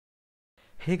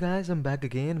Hey guys, I'm back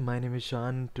again. My name is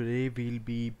Shan. Today we'll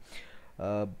be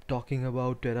talking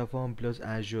about Terraform plus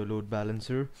Azure Load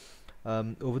Balancer.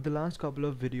 Over the last couple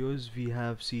of videos, we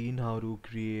have seen how to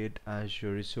create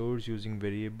Azure resource using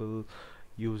variable,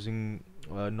 using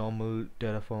a normal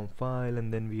Terraform file,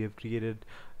 and then we have created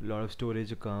a lot of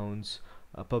storage accounts,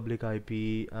 a public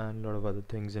IP, and a lot of other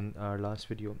things in our last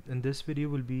video. In this video,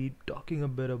 we'll be talking a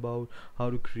bit about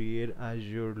how to create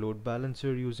Azure Load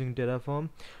Balancer using Terraform.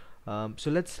 So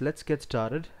let's get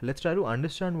started. Let's try to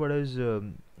understand what is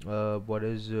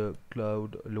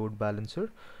Cloud Load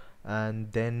Balancer,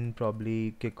 and then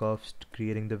probably kick off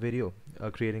creating the video,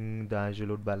 creating the Azure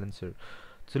Load Balancer.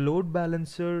 So load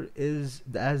balancer is,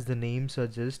 as the name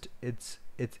suggests,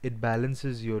 it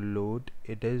balances your load.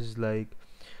 It is like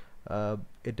a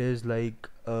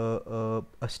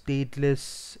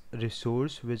stateless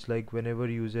resource, which, like, whenever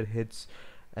user hits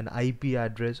an IP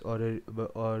address or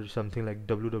something like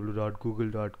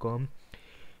www.google.com,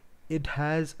 it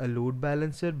has a load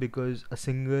balancer because a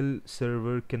single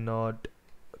server cannot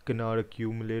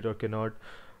accumulate or cannot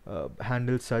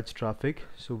handle such traffic.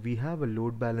 So we have a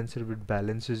load balancer which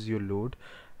balances your load,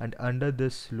 and under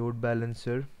this load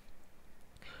balancer,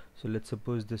 so let's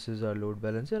suppose this is our load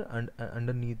balancer, and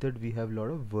underneath it we have a lot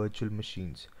of virtual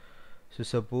machines. So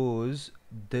suppose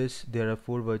there are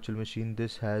 4 virtual machines.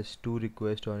 This has 2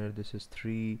 requests on it, this is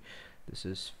 3, this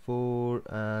is 4,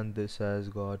 and this has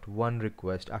got 1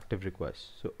 request, active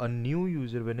request. So a new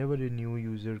user, whenever a new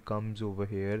user comes over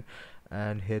here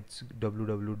and hits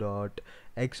www.xyz.com,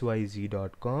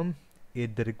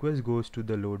 the request goes to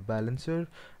the load balancer,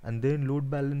 and then load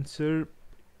balancer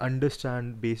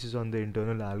understand, basis on the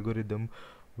internal algorithm,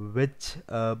 which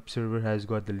server has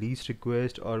got the least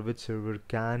request, or which server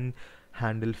can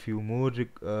handle few more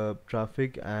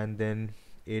traffic, and then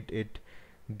it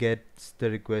gets the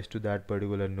request to that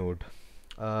particular node.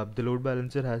 The load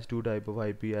balancer has 2 type of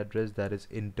IP address, that is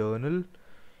internal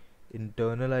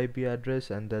IP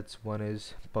address, and that's one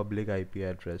is public IP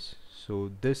address. So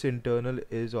this internal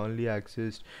is only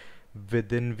accessed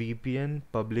within VPN.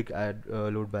 Public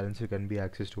load balancer can be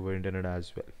accessed over internet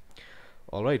as well.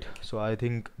 Alright, so I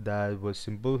think that was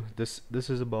simple. This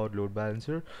is about load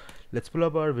balancer. Let's pull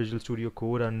up our Visual Studio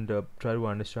Code and try to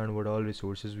understand what all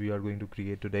resources we are going to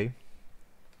create today.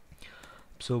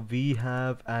 So we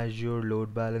have Azure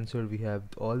Load Balancer, we have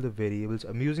all the variables.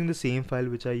 I'm using the same file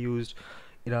which I used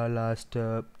in our last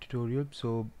tutorial.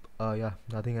 So yeah,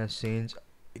 nothing has changed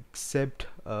except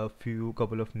a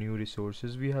couple of new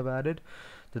resources we have added.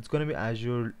 That's going to be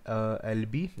Azure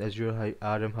LB, Azure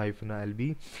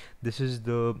RM-LB. This is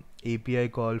the API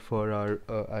call for our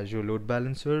Azure Load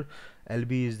Balancer.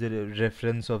 LB is the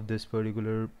reference of this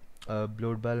particular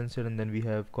load balancer, and then we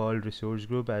have called resource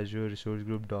group, Azure resource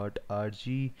group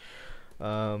 .rg.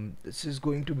 This is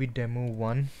going to be demo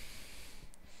 1.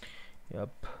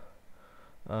 Yep.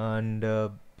 And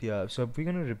yeah, so we're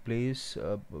gonna replace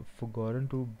forgotten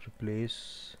to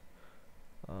replace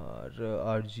our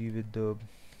RG with the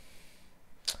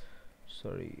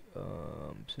sorry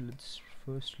so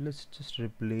let's just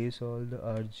replace all the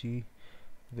RG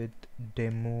with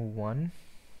demo 1,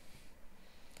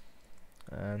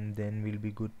 and then we'll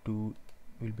be good to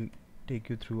take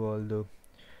you through all the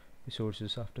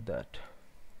resources after that.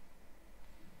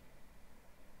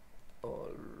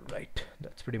 All right,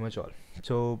 that's pretty much all.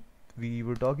 So we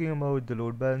were talking about the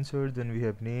load balancer, then we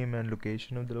have name and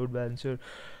location of the load balancer.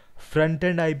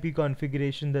 Front-end IP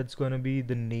configuration, that's gonna be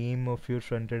the name of your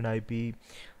front-end IP.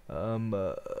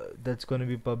 That's gonna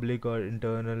be public or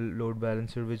internal load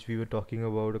balancer, which we were talking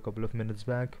about a couple of minutes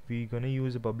back. We're gonna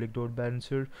use a public load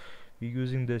balancer. We're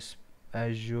using this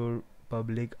Azure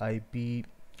public IP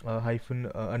hyphen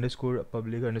underscore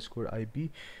public underscore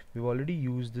IP. We've already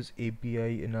used this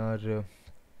API in our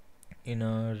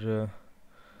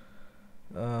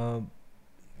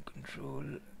control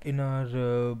in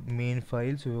our main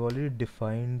file, so we've already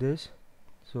defined this.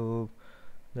 So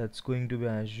that's going to be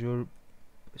Azure.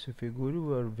 So if we go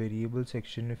to our variable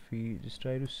section, if we just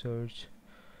try to search,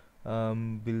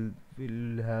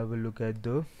 we'll have a look at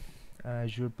the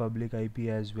Azure public IP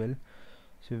as well.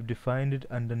 So we've defined it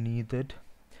underneath it.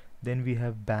 Then we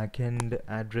have backend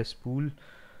address pool.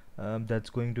 That's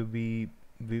going to be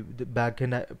the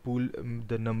backend pool,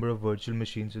 the number of virtual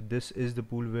machines. So this is the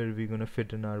pool where we're gonna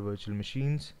fit in our virtual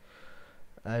machines.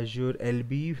 Azure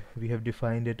LB, we have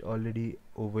defined it already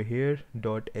over here,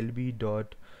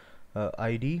 .lb.id,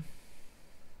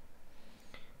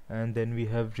 and then we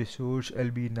have resource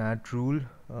LB NAT rule.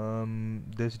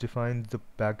 This defines the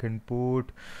backend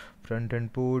port, front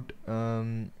end port.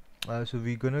 So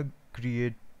we're gonna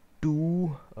create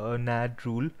 2 NAT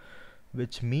rule,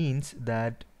 which means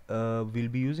that we'll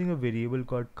be using a variable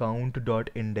called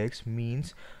count.index.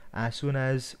 Means as soon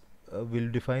as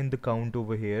we'll define the count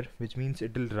over here, which means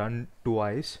it will run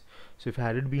twice. So if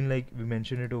had it been like we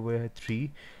mentioned it over here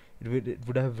 3, it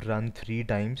would have run 3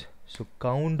 times. So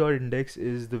count.index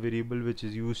is the variable which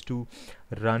is used to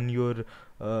run your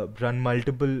run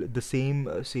multiple the same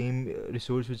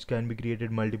resource, which can be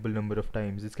created multiple number of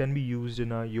times. This can be used in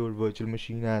your virtual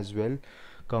machine as well.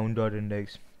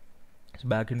 Count.index. So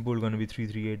backend port gonna be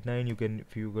 3389. You can,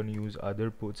 if you're gonna use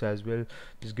other ports as well,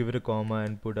 just give it a comma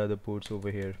and put other ports over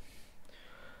here.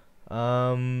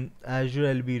 Azure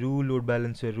LB rule, load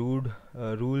balancer rule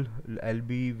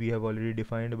LB we have already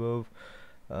defined above.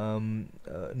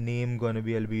 Name gonna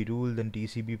be LB rule. Then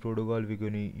TCP protocol we're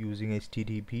gonna using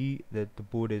HTTP, that the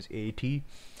port is 80.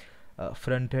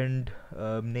 Front end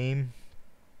name,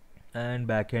 and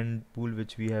backend pool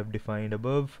which we have defined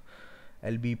above.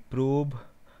 LB probe,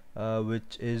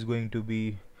 which is going to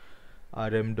be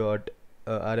rm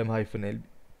hyphen l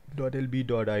dot lb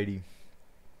dot id.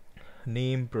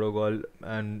 Name, protocol,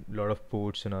 and lot of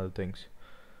ports and other things.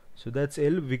 So that's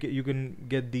it. You can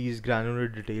get these granular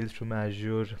details from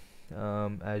Azure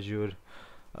Azure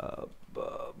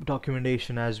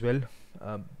documentation as well.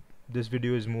 This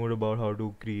video is more about how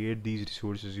to create these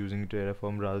resources using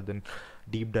Terraform rather than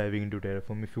deep diving into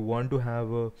Terraform. If you want to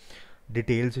have a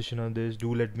detailed session on this,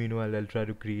 do let me know. I'll try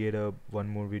to create one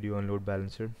more video on load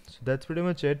balancer. So that's pretty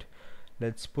much it.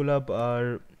 Let's pull up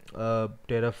our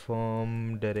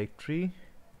Terraform directory.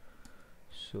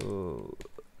 So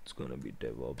it's gonna be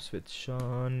DevOps with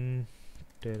Sean,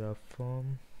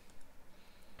 Terraform.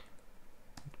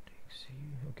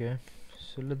 Okay,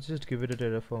 so let's just give it a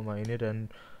Terraform init, and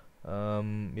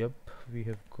yep, we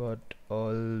have got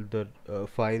all the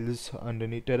files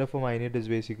underneath. Terraform init is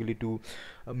basically to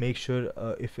make sure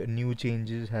if new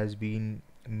changes has been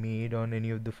made on any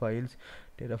of the files,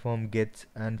 Terraform gets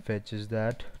and fetches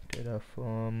that.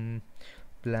 Terraform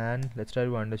plan, let's try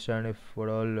to understand if what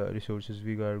all resources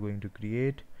we are going to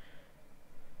create.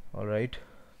 Alright,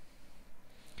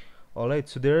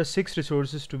 so there are 6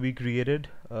 resources to be created.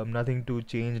 Nothing to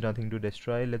change, nothing to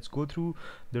destroy. Let's go through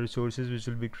the resources which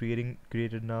will be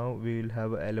created now. We'll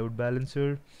have a load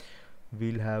balancer,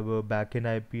 we'll have a backend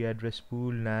IP address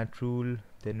pool, NAT rule,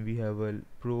 then we have a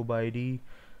probe ID,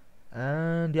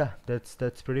 and yeah,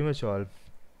 that's pretty much all.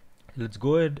 Let's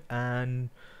go ahead and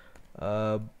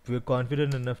we're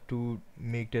confident enough to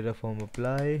make Terraform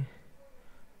apply.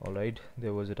 Alright,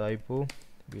 there was a typo,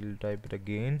 we'll type it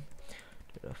again.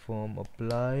 Terraform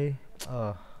apply,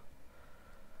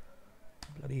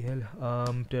 bloody hell.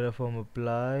 Terraform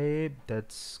apply,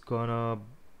 that's gonna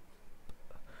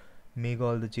make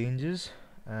all the changes,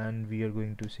 and we are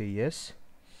going to say yes.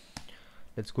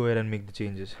 Let's go ahead and make the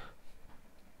changes.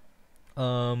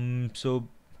 So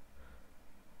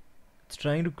it's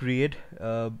trying to create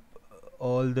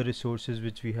all the resources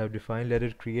which we have defined. Let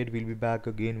it create. We'll be back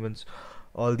again once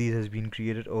all these has been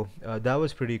created. Oh, that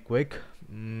was pretty quick.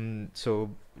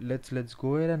 So let's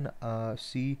go ahead and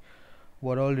see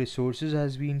what all resources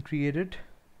has been created.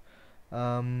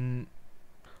 Alright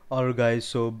guys,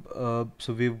 so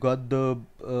we've got the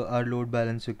our load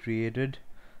balancer created.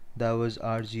 That was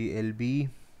RGLB,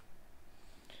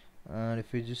 and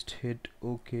if we just hit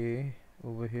OK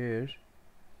over here,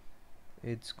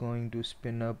 it's going to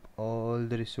spin up all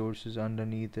the resources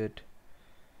underneath it.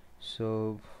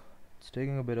 So it's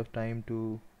taking a bit of time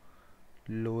to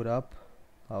load up,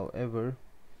 however.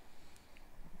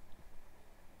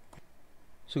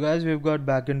 So guys, we've got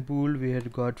backend pool, we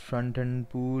had got front end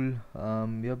pool.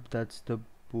 Yep, that's the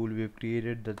pool we've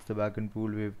created. That's the backend pool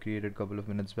we've created a couple of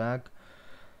minutes back.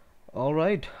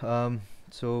 Alright,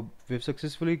 so we've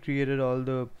successfully created all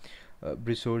the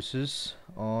resources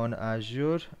on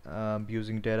Azure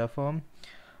using Terraform.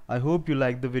 I hope you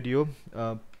liked the video.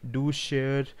 Do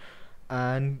share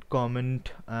and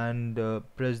comment and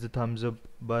press the thumbs up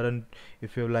button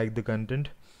if you like the content.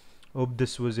 Hope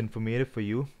this was informative for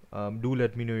you. Do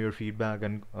let me know your feedback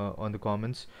and on the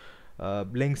comments.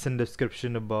 Links in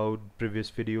description about previous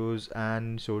videos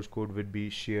and source code would be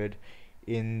shared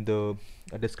in the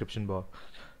description box.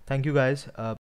 Thank you guys.